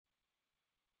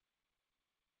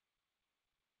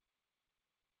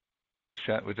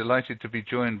AXSchat. We're delighted to be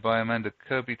joined by Amanda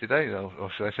Kirby today,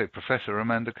 or should I say Professor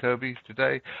Amanda Kirby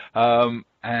today.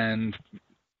 And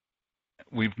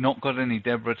we've not got any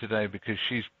Deborah today because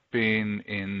she's been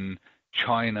in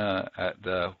China at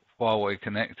the Huawei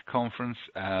Connect conference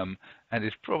and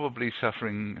is probably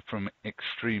suffering from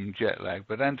extreme jet lag.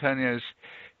 But Antonio's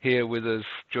here with us,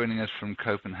 joining us from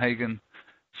Copenhagen.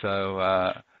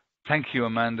 So thank you,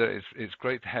 Amanda. It's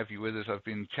great to have you with us. I've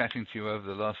been chatting to you over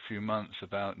the last few months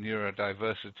about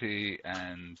neurodiversity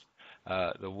and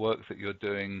the work that you're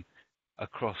doing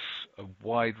across a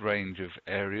wide range of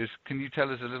areas. Can you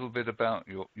tell us a little bit about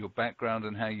your background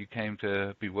and how you came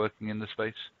to be working in the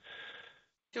space?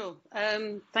 Sure.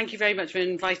 Thank you very much for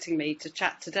inviting me to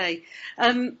chat today.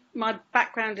 My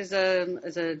background is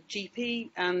as a GP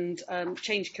and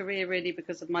changed career really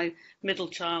because of my middle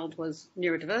child was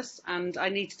neurodiverse and I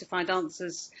needed to find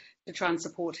answers to try and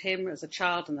support him as a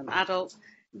child and an adult.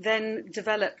 Then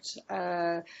developed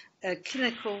a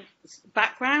clinical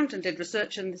background and did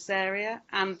research in this area.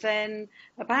 And then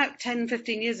about 10,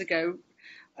 15 years ago,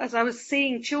 as I was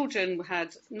seeing children who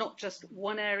had not just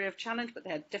one area of challenge, but they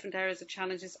had different areas of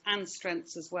challenges and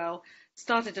strengths as well,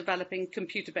 started developing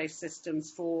computer-based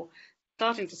systems for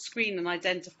starting to screen and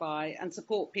identify and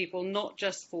support people, not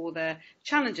just for their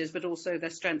challenges, but also their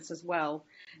strengths as well.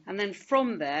 And then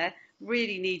from there,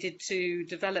 really needed to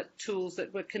develop tools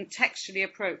that were contextually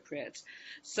appropriate.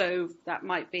 So that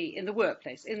might be in the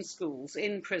workplace, in schools,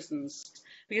 in prisons,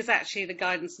 because actually the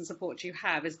guidance and support you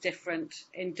have is different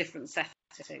in different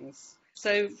settings.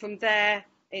 So from there,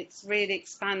 it's really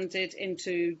expanded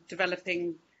into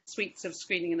developing suites of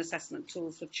screening and assessment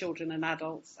tools for children and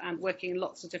adults and working in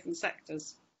lots of different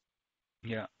sectors.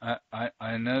 Yeah,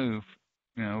 I know.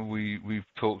 You know, we've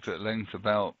talked at length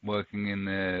about working in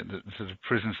the sort of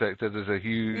prison sector. There's a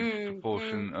huge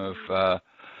proportion of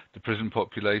the prison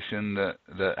population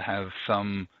that have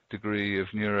some degree of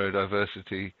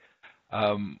neurodiversity.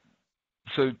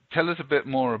 So tell us a bit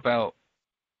more about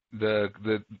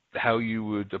how you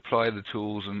would apply the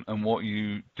tools and what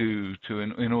you do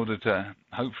in order to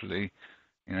hopefully,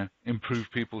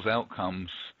 improve people's outcomes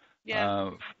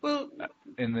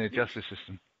in the justice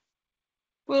system.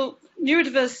 Well,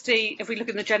 neurodiversity, if we look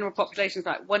in the general population, is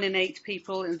about 1 in 8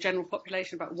 people in the general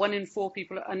population, about 1 in 4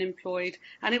 people are unemployed,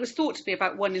 and it was thought to be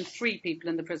about 1 in 3 people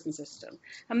in the prison system.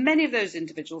 And many of those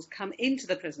individuals come into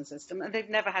the prison system and they've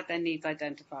never had their needs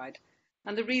identified.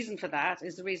 And the reason for that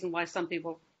is the reason why some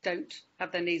people don't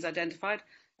have their needs identified.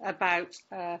 About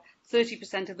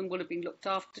 30% of them will have been looked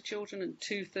after children and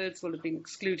 2/3 will have been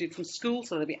excluded from school,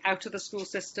 so they'll be out of the school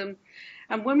system.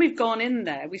 And when we've gone in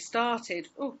there, we started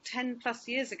 10 plus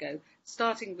years ago,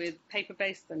 starting with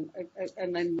paper-based and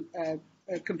then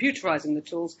computerizing the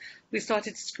tools. We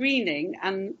started screening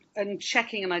and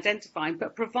checking and identifying,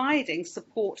 but providing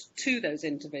support to those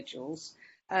individuals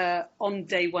on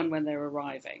day one when they're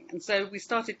arriving. And so we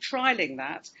started trialing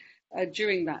that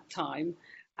during that time.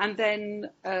 And then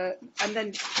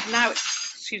now,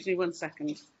 excuse me 1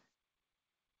 second.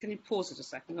 Can you pause it a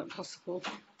second? Is that possible?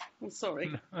 I'm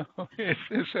sorry. No,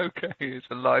 it's okay. It's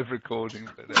a live recording.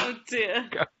 But oh dear.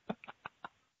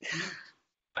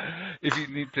 If you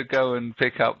need to go and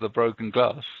pick up the broken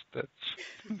glass,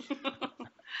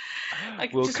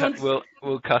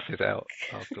 we'll cut it out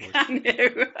afterwards. Can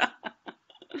you?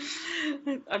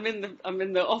 I'm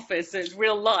in the office, so it's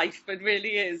real life, it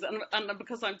really is, and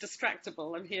because I'm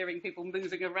distractible, I'm hearing people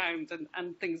moving around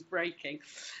and things breaking.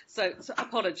 So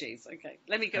apologies. Okay,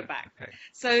 let me go back. Okay.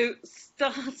 So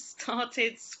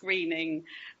started screening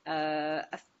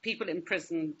people in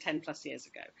prison 10 plus years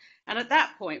ago, and at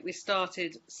that point we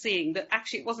started seeing that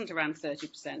actually it wasn't around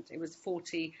 30%, it was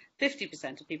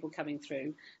 40-50% of people coming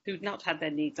through who'd not had their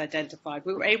needs identified.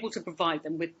 We were able to provide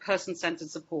them with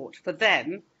person-centred support for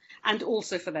them and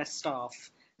also for their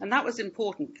staff. And that was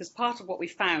important because part of what we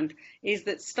found is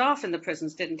that staff in the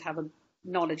prisons didn't have a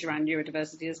knowledge around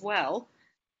neurodiversity as well,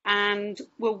 and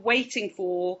were waiting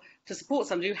to support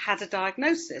somebody who had a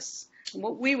diagnosis. And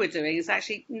what we were doing is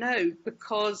actually no,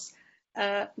 because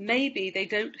maybe they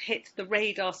don't hit the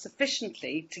radar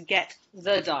sufficiently to get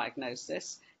the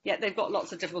diagnosis, yet they've got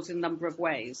lots of difficulty in a number of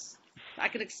ways. I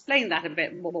can explain that a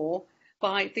bit more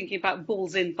by thinking about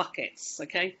balls in buckets,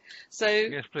 okay? So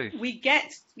yes, please.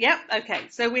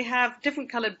 So we have different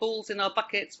coloured balls in our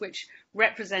buckets which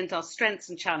represent our strengths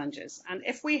and challenges. And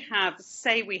if we have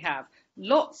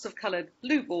lots of coloured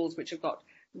blue balls which have got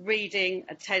reading,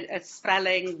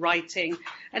 spelling, writing,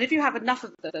 and if you have enough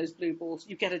of those blue balls,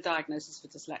 you get a diagnosis for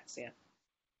dyslexia.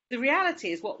 The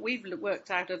reality is what we've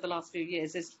worked out over the last few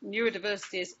years is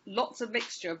neurodiversity is lots of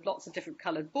mixture of lots of different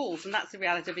coloured balls, and that's the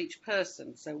reality of each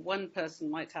person. So one person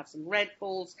might have some red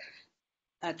balls,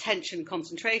 attention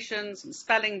concentrations and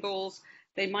spelling balls.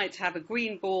 They might have a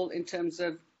green ball in terms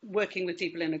of working with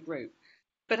people in a group.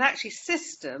 But actually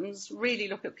systems really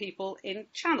look at people in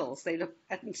channels. They look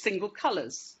at single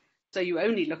colours. So you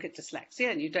only look at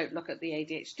dyslexia and you don't look at the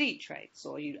ADHD traits,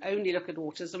 or you only look at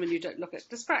autism and you don't look at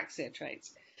dyspraxia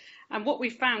traits. And what we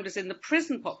found is in the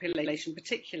prison population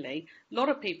particularly, a lot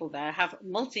of people there have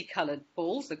multicoloured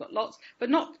balls, they've got lots, but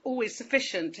not always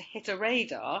sufficient to hit a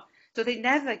radar, so they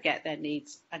never get their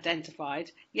needs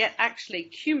identified, yet actually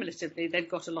cumulatively they've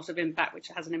got a lot of impact, which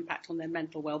has an impact on their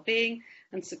mental well-being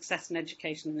and success in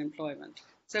education and employment.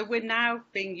 So we're now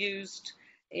being used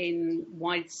in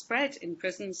widespread in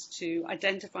prisons to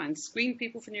identify and screen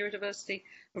people for neurodiversity,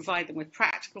 provide them with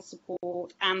practical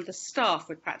support and the staff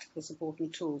with practical support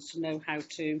and tools to know how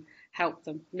to help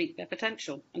them meet their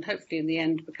potential and hopefully in the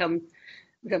end become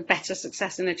better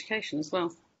success in education as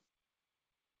well.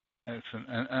 Excellent.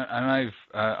 And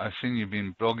I've seen you've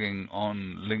been blogging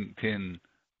on LinkedIn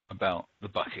about the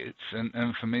buckets,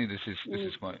 and for me this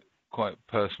is quite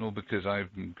personal because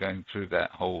I've been going through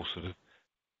that whole sort of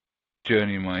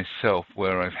journey myself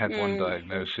where I've had one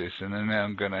diagnosis and then now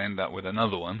I'm going to end up with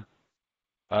another one,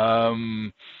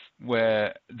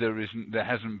 where there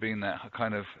hasn't been that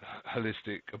kind of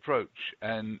holistic approach,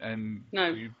 and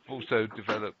you've also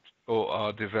developed or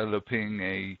are developing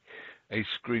a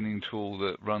screening tool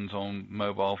that runs on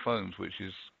mobile phones, which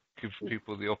gives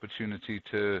people the opportunity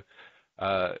to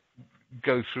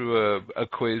go through a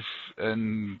quiz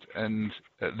and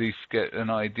at least get an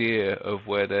idea of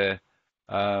where their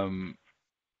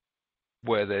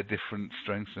different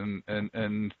strengths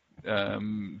and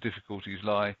difficulties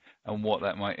lie and what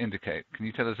that might indicate. Can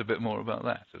you tell us a bit more about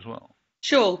that as well?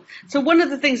 Sure. So one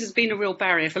of the things that's been a real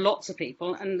barrier for lots of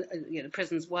people, and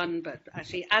prison's one, but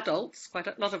actually adults, quite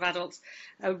a lot of adults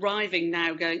arriving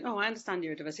now going, oh, I understand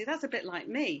neurodiversity, that's a bit like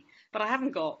me, but I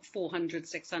haven't got 400,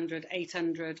 600,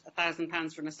 800,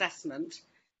 £1,000 for an assessment.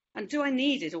 And do I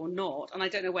need it or not? And I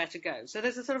don't know where to go. So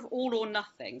there's a sort of all or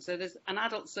nothing. So there's an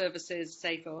adult services,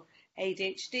 say for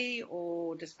ADHD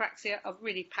or dyspraxia, are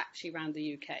really patchy around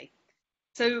the UK.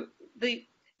 So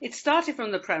it started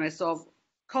from the premise of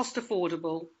cost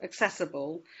affordable,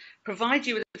 accessible, provide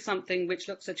you with something which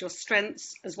looks at your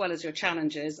strengths as well as your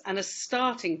challenges, and a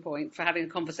starting point for having a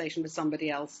conversation with somebody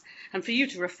else, and for you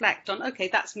to reflect on, okay,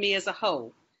 that's me as a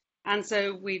whole. And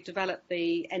so we've developed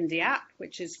the ND app,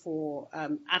 which is for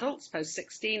adults post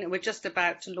 16, and we're just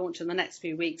about to launch in the next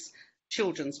few weeks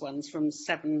children's ones from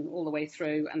 7 all the way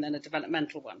through, and then a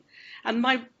developmental one. And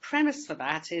my premise for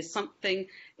that is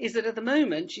that at the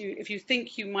moment, if you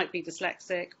think you might be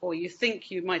dyslexic, or you think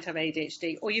you might have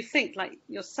ADHD, or you think like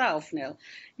yourself, Neil,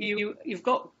 you've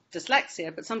got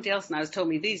dyslexia, but somebody else now has told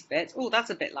me these bits, oh, that's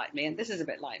a bit like me, and this is a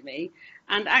bit like me,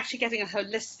 and actually getting a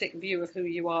holistic view of who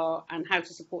you are and how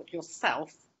to support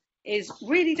yourself is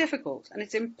really difficult, and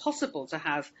it's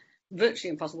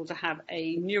virtually impossible to have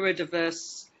a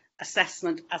neurodiverse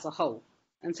assessment as a whole.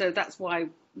 And so that's why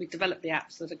we developed the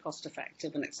apps that are cost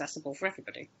effective and accessible for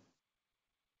everybody.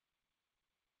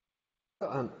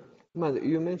 Amanda,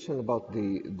 you mentioned about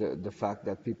the fact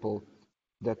that people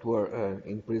that were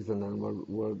in prison and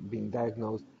were being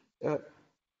diagnosed.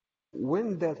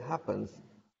 When that happens,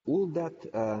 will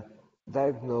that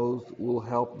diagnose will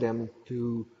help them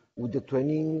with the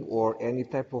training or any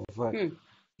type of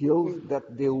skills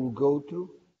that they will go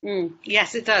through?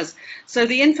 Yes, it does. So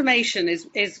the information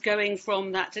is going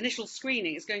from that initial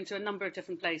screening, it's going to a number of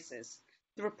different places.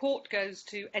 The report goes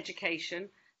to education.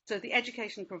 So the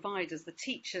education providers, the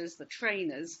teachers, the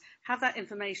trainers, have that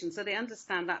information so they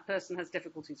understand that person has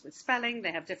difficulties with spelling,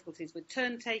 they have difficulties with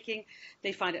turn taking,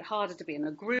 they find it harder to be in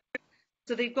a group.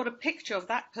 So they've got a picture of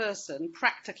that person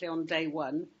practically on day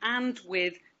one, and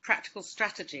with practical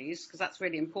strategies, because that's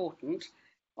really important,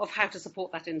 of how to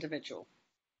support that individual.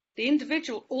 The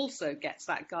individual also gets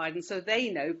that guidance, so they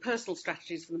know personal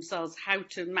strategies for themselves, how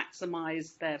to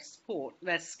maximise their support,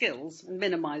 their skills, and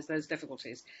minimise those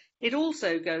difficulties. It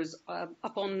also goes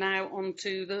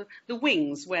onto the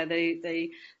wings where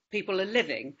the people are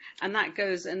living, and that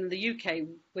goes in the UK.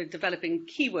 We're developing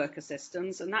key worker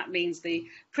systems, and that means the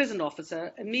prison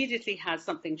officer immediately has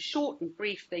something short and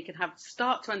brief they can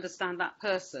start to understand that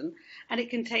person, and it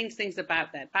contains things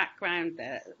about their background,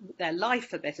 their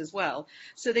life a bit as well,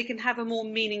 so they can have a more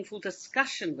meaningful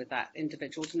discussion with that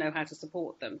individual to know how to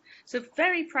support them. So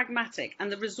very pragmatic,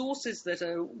 and the resources that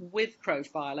are with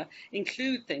Profiler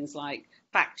include things like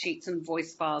fact sheets and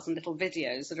voice files and little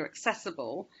videos that are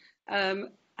accessible.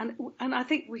 And I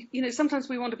think sometimes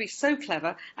we want to be so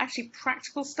clever. Actually,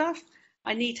 practical stuff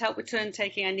I need help with turn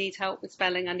taking, I need help with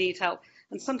spelling, I need help.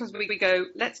 And sometimes we go,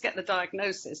 let's get the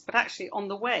diagnosis, but actually on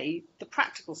the way, the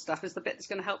practical stuff is the bit that's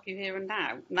going to help you here and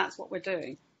now. And that's what we're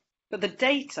doing. But the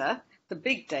data, the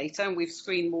big data, and we've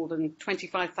screened more than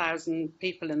 25,000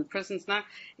 people in the prisons now,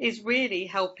 is really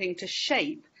helping to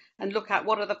shape and look at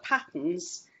what are the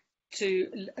patterns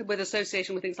with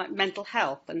association with things like mental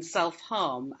health and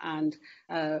self-harm and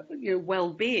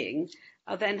well-being,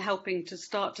 are then helping to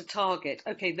start to target,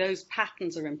 okay, those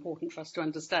patterns are important for us to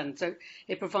understand. So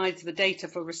it provides the data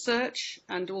for research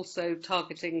and also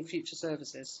targeting future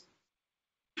services.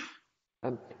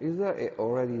 Is there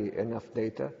already enough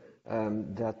data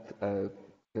that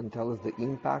can tell us the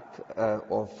impact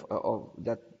of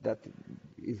that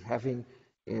is having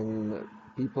in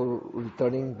people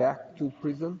returning back to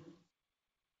prison?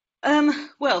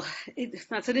 Well,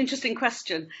 that's an interesting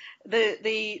question.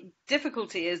 The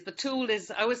difficulty is the tool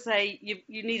is, I would say,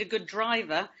 you need a good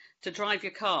driver to drive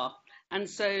your car. And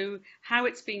so how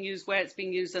it's being used, where it's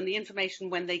being used, and the information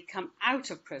when they come out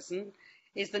of prison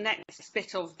is the next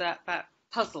bit of that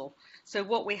puzzle. So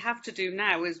what we have to do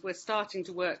now is we're starting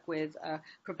to work with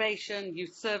probation,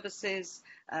 youth services,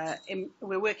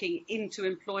 we're working into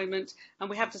employment, and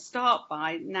we have to start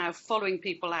by now following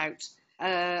people out.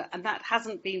 And that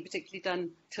hasn't been particularly done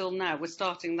till now. We're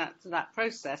starting that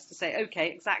process to say,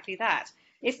 okay, exactly that.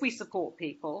 If we support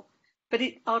people, but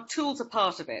our tools are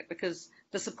part of it, because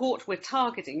the support we're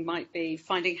targeting might be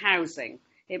finding housing.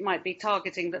 It might be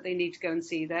targeting that they need to go and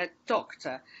see their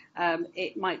doctor.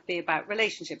 It might be about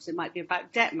relationships. It might be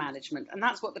about debt management. And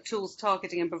that's what the tool's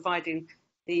targeting and providing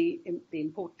the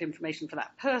important information for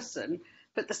that person.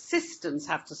 But the systems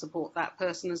have to support that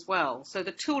person as well. So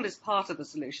the tool is part of the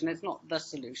solution. It's not the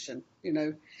solution.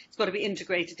 It's got to be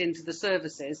integrated into the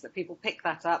services that people pick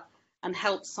that up and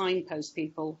help signpost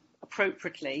people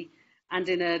appropriately and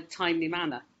in a timely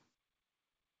manner.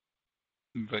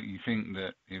 But you think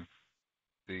that if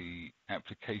the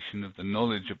application of the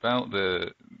knowledge about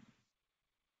the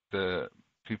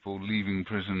people leaving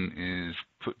prison is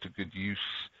put to good use,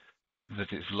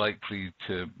 that it's likely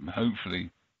to hopefully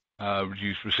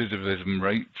reduce recidivism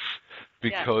rates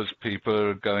because people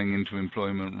are going into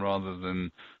employment rather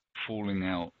than falling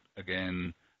out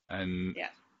again. And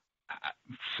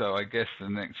so I guess the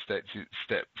next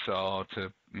steps are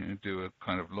to do a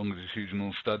kind of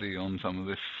longitudinal study on some of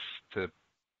this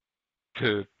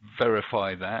to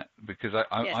verify that, because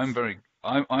I'm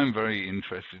very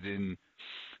interested in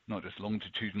not just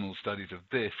longitudinal studies of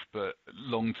this, but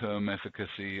long-term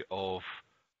efficacy of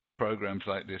programs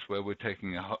like this, where we're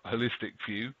taking a holistic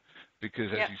view,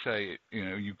 because as you say,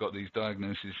 you've got these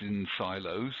diagnoses in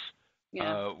silos.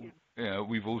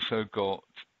 We've also got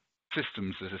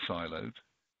systems that are siloed.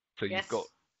 So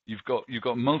you've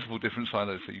got multiple different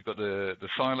silos. So you've got the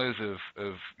silos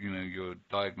of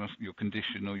your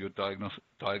condition or your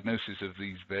diagnosis of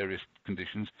these various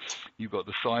conditions. You've got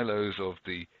the silos of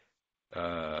the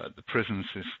prison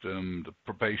system, the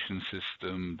probation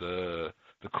system, the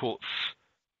courts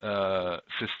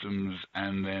systems,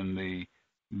 and then the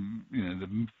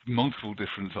multiple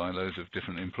different silos of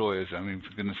different employers. I mean,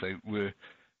 for goodness sake,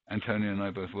 Antonio and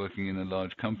I both working in a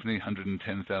large company,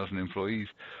 110,000 employees.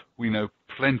 We know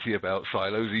plenty about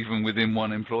silos, even within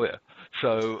one employer.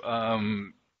 So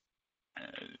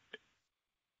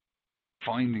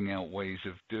finding out ways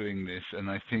of doing this, and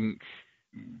I think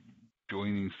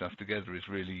joining stuff together is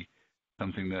really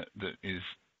something that is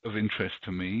of interest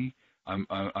to me.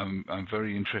 I'm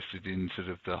very interested in sort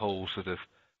of the whole sort of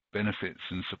benefits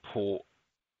and support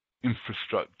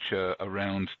infrastructure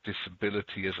around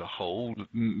disability as a whole,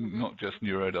 not just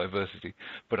neurodiversity.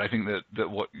 But I think that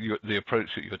the approach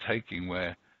that you're taking,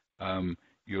 where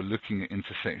you're looking at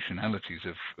intersectionalities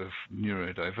of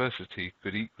neurodiversity,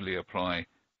 could equally apply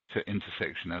to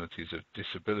intersectionalities of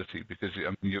disability, because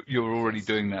you're already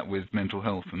doing that with mental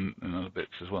health and other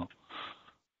bits as well.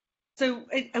 So,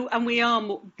 and we are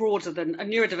more broader than,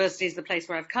 and neurodiversity is the place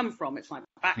where I've come from. It's my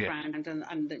background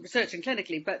and researching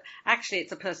clinically, but actually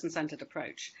it's a person-centered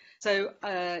approach. So,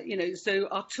 so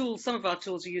our tools, some of our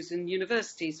tools are used in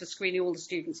universities for screening all the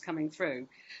students coming through.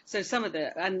 So some of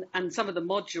the, and some of the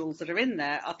modules that are in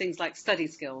there are things like study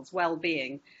skills,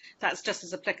 well-being. That's just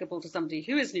as applicable to somebody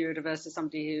who is neurodiverse as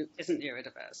somebody who isn't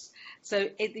neurodiverse. So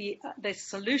the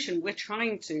solution we're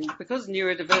trying to, because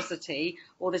neurodiversity,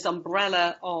 or this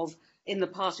umbrella of, in the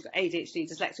past you've got ADHD,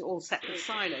 dyslexia, all separate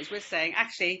silos, we're saying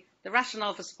actually the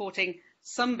rationale for supporting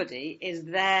somebody is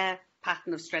their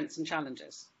pattern of strengths and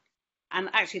challenges. And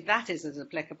actually that is as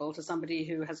applicable to somebody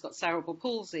who has got cerebral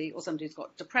palsy, or somebody who's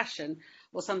got depression,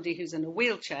 or somebody who's in a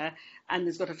wheelchair and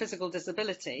has got a physical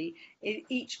disability.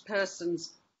 Each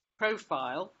person's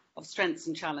profile of strengths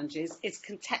and challenges is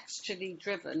contextually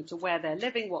driven to where they're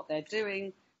living, what they're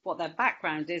doing, what their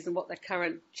background is, and what their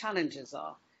current challenges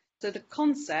are. So the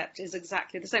concept is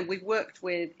exactly the same. We've worked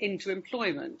with Into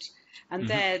Employment, and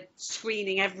they're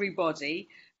screening everybody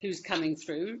who's coming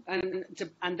through and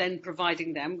then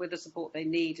providing them with the support they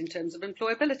need in terms of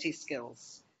employability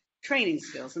skills, training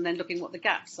skills, and then looking what the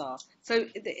gaps are. So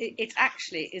it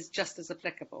actually is just as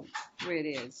applicable,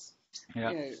 really is.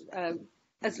 Yeah. You know,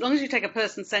 as long as you take a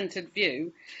person-centered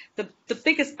view, the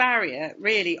biggest barrier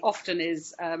really often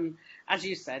is, as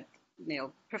you said,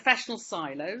 Neil, professional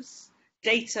silos,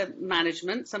 data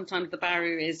management. Sometimes the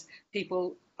barrier is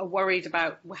people are worried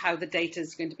about how the data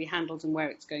is going to be handled and where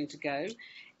it's going to go.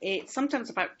 It's sometimes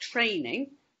about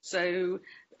training. So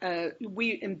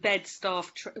we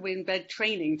embed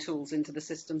training tools into the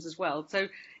systems as well. So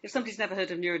if somebody's never heard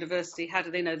of neurodiversity, how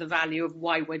do they know the value of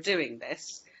why we're doing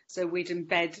this? So we'd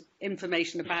embed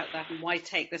information about that and why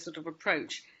take this sort of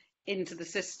approach into the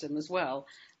system as well.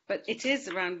 But it's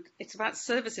about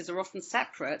services are often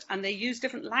separate and they use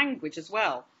different language as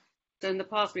well. So in the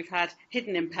past we've had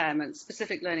hidden impairments,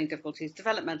 specific learning difficulties,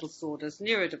 developmental disorders,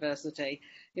 neurodiversity,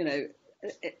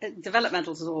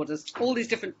 developmental disorders, all these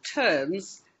different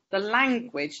terms. The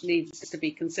language needs to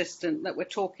be consistent, that we're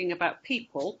talking about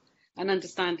people and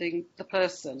understanding the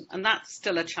person, and that's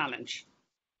still a challenge.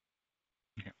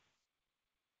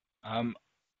 I'm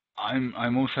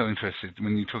also interested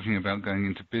when you're talking about going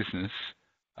into business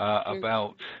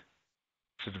about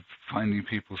sort of finding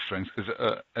people's strengths,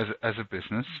 because as a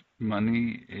business,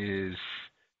 money is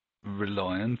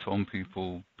reliant on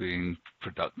people being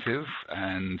productive,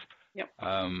 and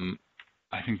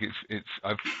I think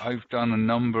I've done a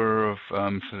number of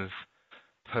sort of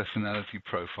personality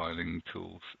profiling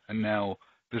tools, and now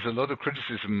there's a lot of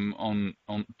criticism on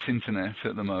Tinternet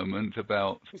at the moment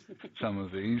about some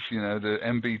of these. The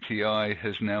MBTI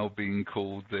has now been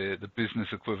called the business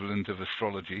equivalent of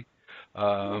astrology,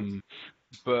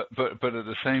 but at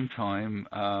the same time,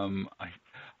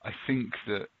 I think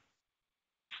that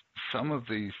some of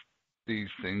these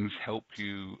things help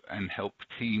you and help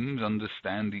teams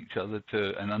understand each other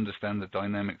and understand the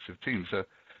dynamics of teams. So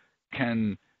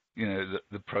can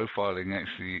the profiling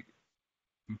actually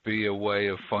be a way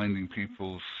of finding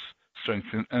people's strengths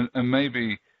and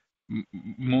maybe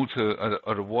more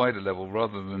at a wider level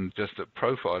rather than just at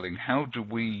profiling? How do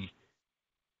we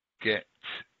get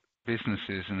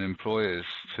businesses and employers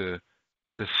to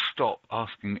stop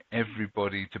asking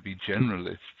everybody to be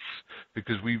generalists?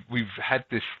 Because we've had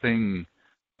this thing,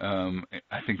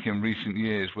 I think in recent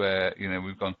years where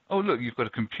we've gone, oh look, you've got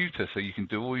a computer, so you can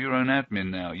do all your own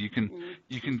admin now. You can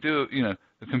do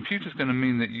the computer's going to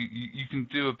mean that you can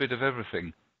do a bit of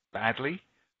everything badly.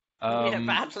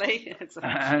 Badly.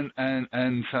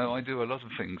 and so I do a lot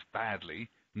of things badly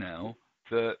now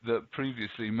that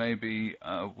previously maybe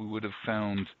we would have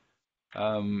found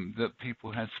that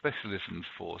people had specialisms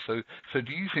for. So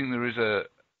do you think there is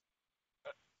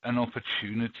an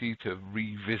opportunity to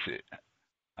revisit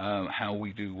how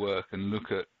we do work and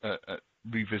look at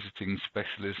revisiting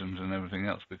specialisms and everything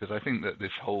else? Because I think that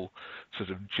this whole sort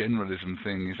of generalism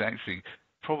thing is actually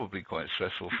probably quite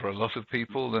stressful for a lot of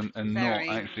people and not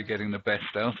actually getting the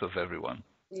best out of everyone.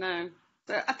 No.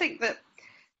 So I think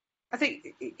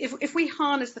if we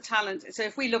harness the talent, so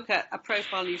if we look at a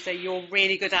profile and you say you're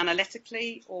really good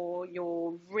analytically or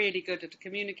you're really good as a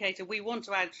communicator, we want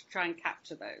to try and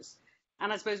capture those.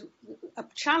 And I suppose a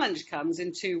challenge comes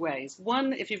in two ways.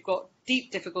 One, if you've got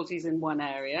deep difficulties in one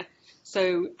area,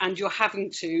 and you're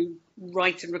having to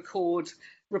write and record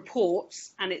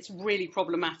reports, and it's really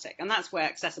problematic, and that's where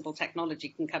accessible technology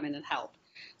can come in and help.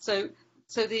 So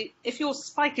if your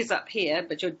spike is up here,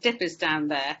 but your dip is down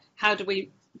there, how do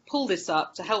we pull this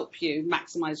up to help you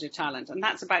maximize your talent? And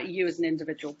that's about you as an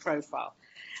individual profile.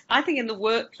 I think in the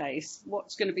workplace,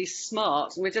 what's going to be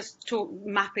smart, and we're just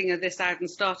mapping this out and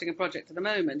starting a project at the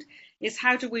moment, is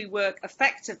how do we work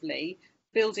effectively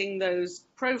building those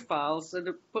profiles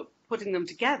and putting them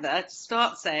together to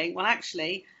start saying, well,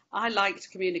 actually, I like to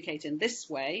communicate in this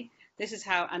way. This is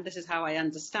how I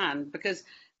understand, because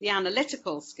the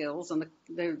analytical skills and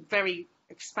the very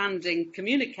expanding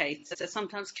communicators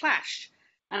sometimes clash.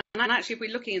 And actually, if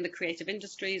we're looking in the creative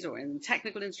industries or in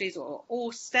technical industries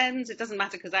or STEMs, it doesn't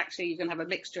matter, because actually you can have a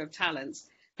mixture of talents.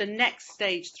 The next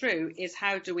stage through is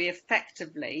how do we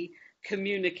effectively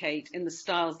communicate in the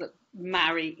styles that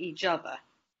marry each other?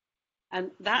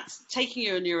 And that's taking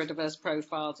your neurodiverse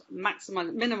profiles,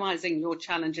 minimizing your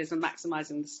challenges and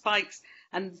maximizing the spikes,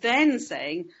 and then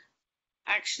saying,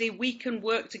 actually, we can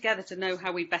work together to know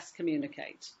how we best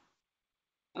communicate.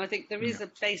 And I think there is a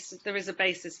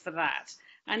basis for that.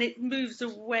 And it moves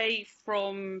away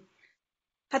from,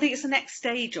 I think it's the next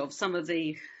stage of some of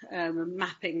the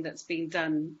mapping that's been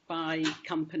done by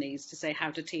companies to say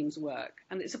how do teams work.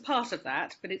 And it's a part of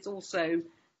that, but it's also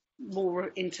more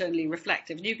internally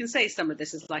reflective. And you can say some of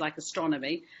this is like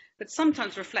astronomy, but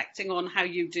sometimes reflecting on how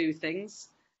you do things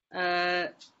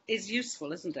is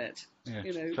useful, isn't it? Yeah.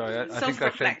 You know, Sorry, I think I said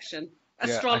self-reflection. yeah.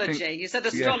 Astrology. You said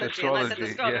Yes, astrology, and I said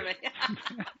astrology. astronomy. Yes.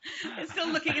 It's still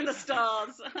looking in the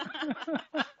stars.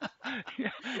 yeah,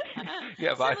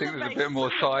 yeah, but I think Similar there's a base. bit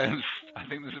more science. I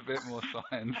think there's a bit more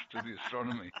science to the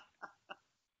astronomy.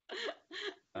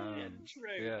 Yeah,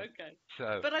 true. Yeah. Okay.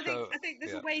 So, But I think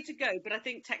there's yeah. a way to go. But I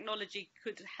think technology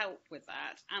could help with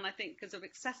that. And I think because of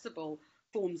accessible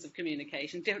forms of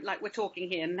communication, like we're talking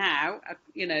here now,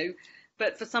 you know,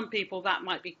 but for some people that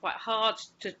might be quite hard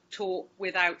to talk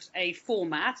without a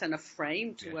format and a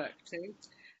frame to work to.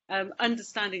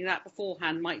 Understanding that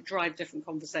beforehand might drive different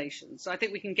conversations. So I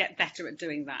think we can get better at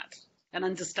doing that and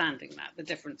understanding that, the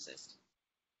differences.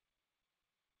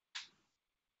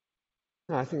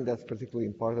 No, I think that's particularly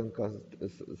important because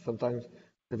sometimes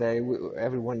today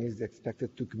everyone is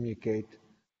expected to communicate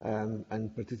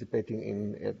and participating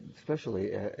in,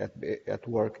 especially at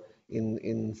work,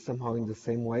 in somehow in the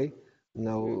same way.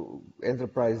 Now,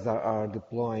 enterprises are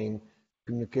deploying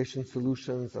communication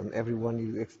solutions, and everyone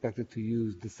is expected to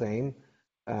use the same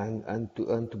and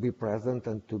to be present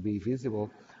and to be visible.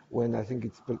 When I think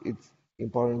it's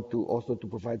important to also to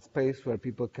provide space where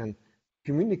people can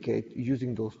communicate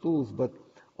using those tools, but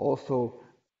also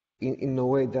in a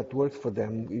way that works for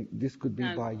them. This could be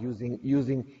by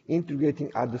using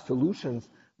integrating other solutions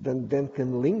that then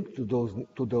can link to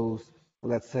those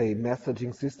let's say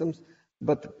messaging systems,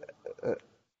 but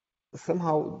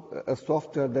somehow a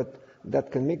software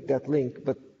that can make that link,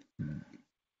 but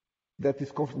that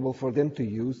is comfortable for them to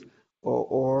use,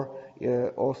 or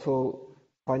also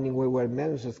finding a way where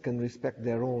managers can respect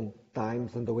their own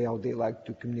times and the way how they like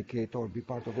to communicate or be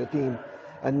part of the team,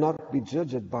 and not be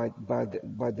judged by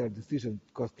their decision,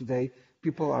 because today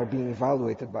people are being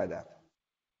evaluated by that.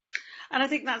 And I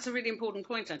think that's a really important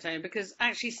point, Antonio, because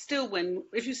actually still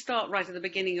if you start right at the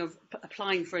beginning of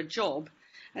applying for a job,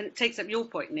 and it takes up your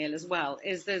point, Neil, as well,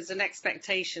 is there's an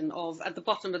expectation of, at the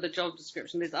bottom of the job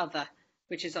description, there's other,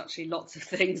 which is actually lots of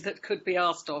things that could be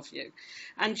asked of you.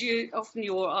 And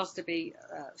you're asked to be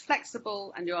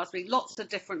flexible, and you're asked to be lots of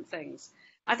different things.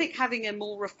 I think having a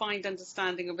more refined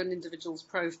understanding of an individual's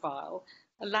profile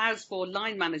allows for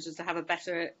line managers to have a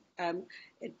better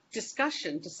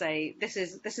discussion to say, this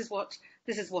is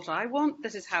what I want,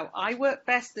 this is how I work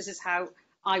best, this is how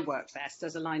I work best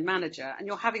as a line manager. And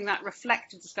you're having that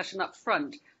reflective discussion up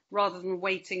front rather than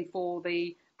waiting for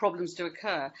the problems to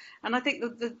occur. And I think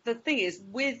the thing is,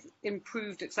 with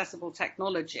improved accessible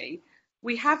technology,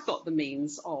 we have got the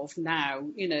means of now,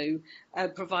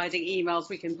 providing emails.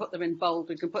 We can put them in bold,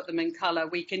 we can put them in colour,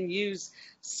 we can use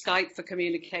Skype for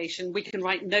communication, we can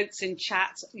write notes in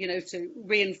chat, to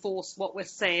reinforce what we're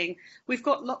saying. We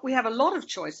have a lot of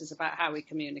choices about how we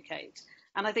communicate.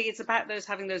 And I think it's about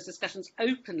having those discussions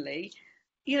openly.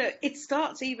 It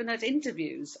starts even at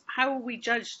interviews. How are we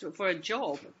judged for a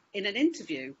job in an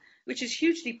interview, which is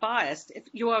hugely biased? If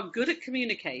you are good at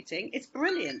communicating, it's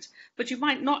brilliant, but you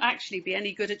might not actually be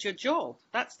any good at your job.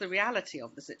 That's the reality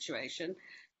of the situation.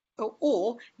 And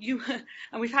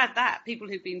we've had that, people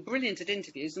who've been brilliant at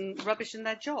interviews and rubbish in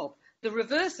their job. The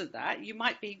reverse of that, you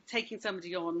might be taking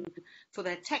somebody on for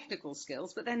their technical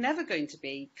skills, but they're never going to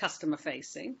be customer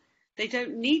facing. They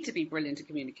don't need to be brilliant at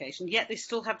communication, yet they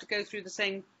still have to go through the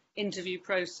same interview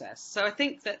process. So I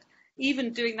think that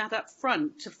even doing that up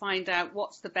front to find out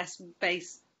what's the best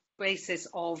basis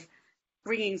of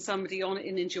bringing somebody on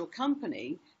into your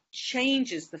company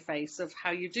changes the face of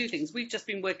how you do things. We've just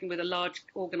been working with a large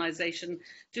organisation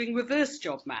doing reverse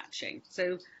job matching.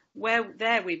 So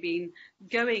we've been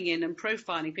going in and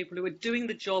profiling people who are doing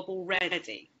the job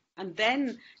already, and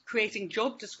then creating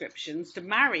job descriptions to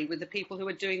marry with the people who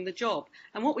are doing the job.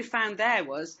 And what we found there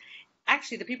was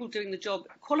actually the people doing the job,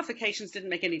 qualifications didn't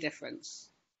make any difference.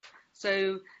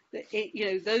 So,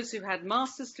 those who had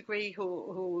master's degree,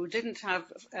 who didn't have,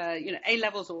 A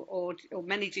levels or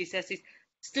many GCSEs,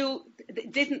 still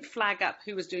didn't flag up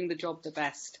who was doing the job the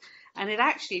best. And it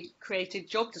actually created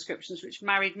job descriptions which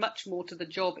married much more to the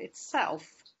job itself,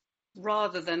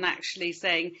 rather than actually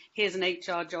saying, here's an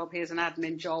HR job, here's an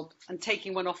admin job, and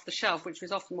taking one off the shelf, which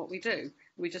is often what we do.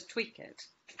 We just tweak it.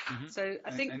 Mm-hmm. So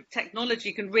I think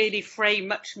technology can really frame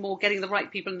much more getting the right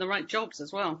people in the right jobs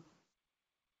as well.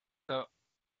 So,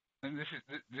 and this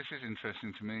is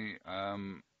interesting to me.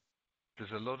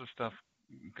 There's a lot of stuff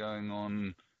going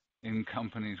on in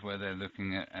companies where they're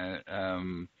looking at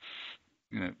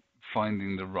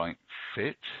finding the right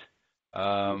fit.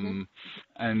 And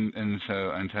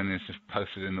so Antonia's just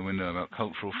posted in the window about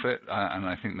cultural fit, and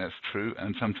I think that's true.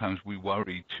 And sometimes we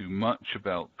worry too much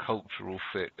about cultural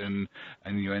fit, and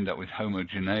you end up with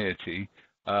homogeneity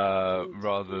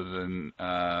rather than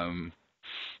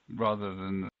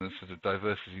the sort of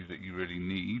diversity that you really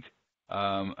need.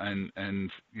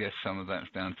 And yes, some of that's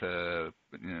down to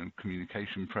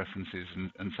communication preferences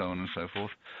and so on and so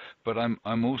forth. But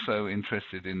I'm also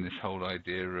interested in this whole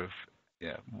idea of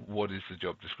what is the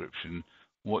job description?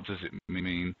 What does it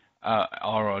mean? Are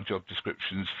our job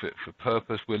descriptions fit for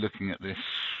purpose? We're looking at this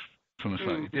from a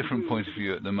slightly different point of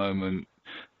view at the moment,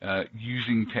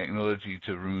 using technology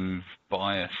to remove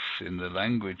bias in the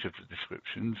language of the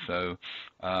description. So,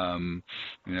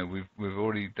 we've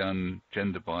already done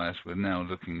gender bias. We're now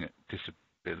looking at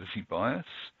disability bias.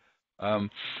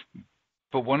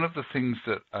 But one of the things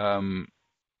that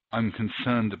I'm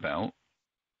concerned about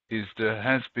is there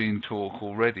has been talk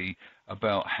already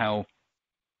about how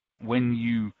when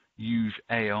you use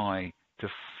AI to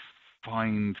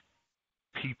find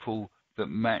people that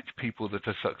match people that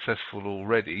are successful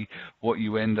already, what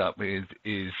you end up with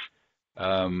is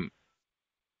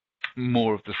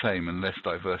more of the same and less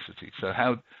diversity. So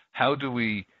how do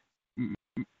we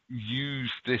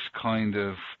use this kind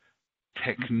of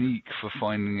technique for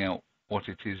finding out what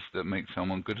it is that makes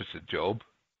someone good at a job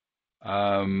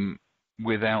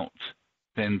without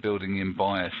then building in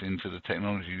bias into the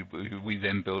technology we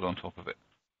then build on top of it?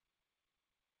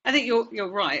 I think you're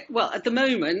right. Well, at the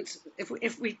moment,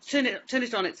 if we turn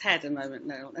it on its head a moment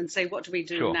now and say, what do we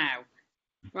do now?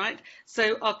 Right?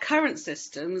 So our current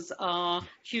systems are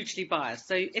hugely biased.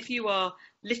 So if you are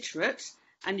literate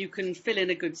and you can fill in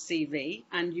a good CV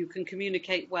and you can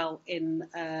communicate well in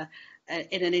an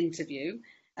interview,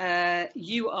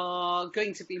 you are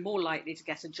going to be more likely to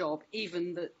get a job,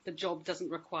 even that the job doesn't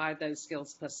require those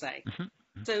skills per se.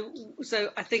 So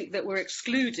I think that we're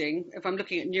excluding, if I'm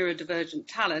looking at neurodivergent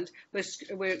talent,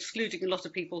 we're excluding a lot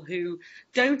of people who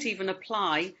don't even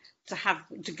apply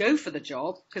to go for the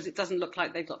job because it doesn't look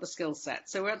like they've got the skill set.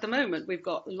 So at the moment, we've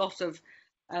got a lot of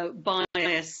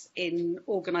bias in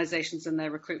organisations and their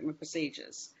recruitment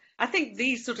procedures. I think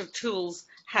these sort of tools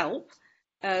help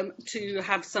to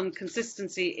have some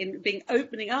consistency in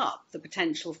opening up the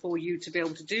potential for you to be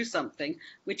able to do something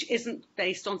which isn't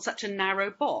based on such a narrow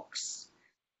box.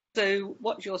 So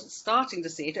what you're starting to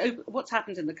see, what's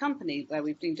happened in the company where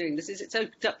we've been doing this is it's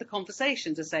opened up the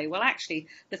conversation to say, well, actually,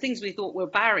 the things we thought were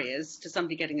barriers to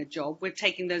somebody getting a job, we're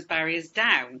taking those barriers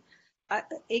down.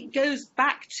 It goes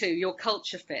back to your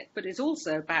culture fit, but it's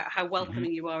also about how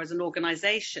welcoming you are as an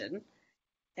organisation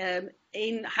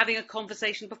in having a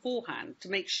conversation beforehand to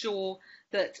make sure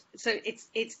that, so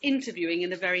it's interviewing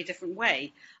in a very different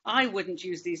way. I wouldn't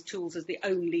use these tools as the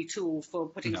only tool for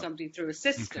putting somebody through a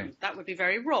system. Okay. That would be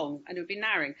very wrong and it would be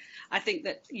narrowing. I think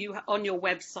that you, on your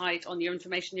website, on your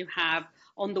information you have,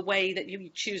 on the way that you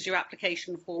choose your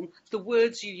application form, the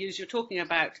words you use, you're talking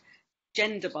about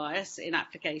gender bias in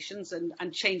applications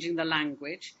and changing the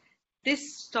language.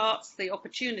 This starts the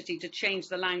opportunity to change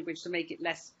the language to make it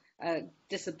less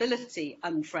disability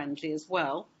unfriendly as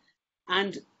well,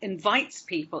 and invites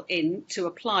people in to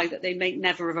apply that they may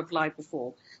never have applied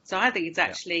before. So I think it's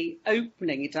actually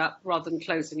opening it up rather than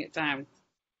closing it down.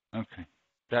 Okay,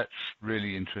 that's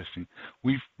really interesting.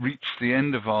 We've reached the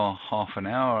end of our half an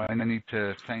hour. I need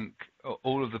to thank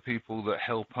all of the people that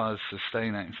help us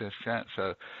sustain AXSchat.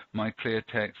 So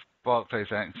MyClearText,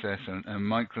 Barclays Access, and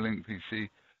Microlink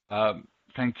PC.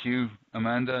 Thank you,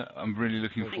 Amanda. I'm really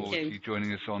looking forward to you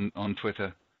joining us on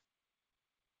Twitter.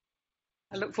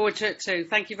 I look forward to it too.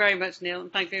 Thank you very much, Neil,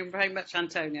 and thank you very much,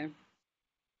 Antonio.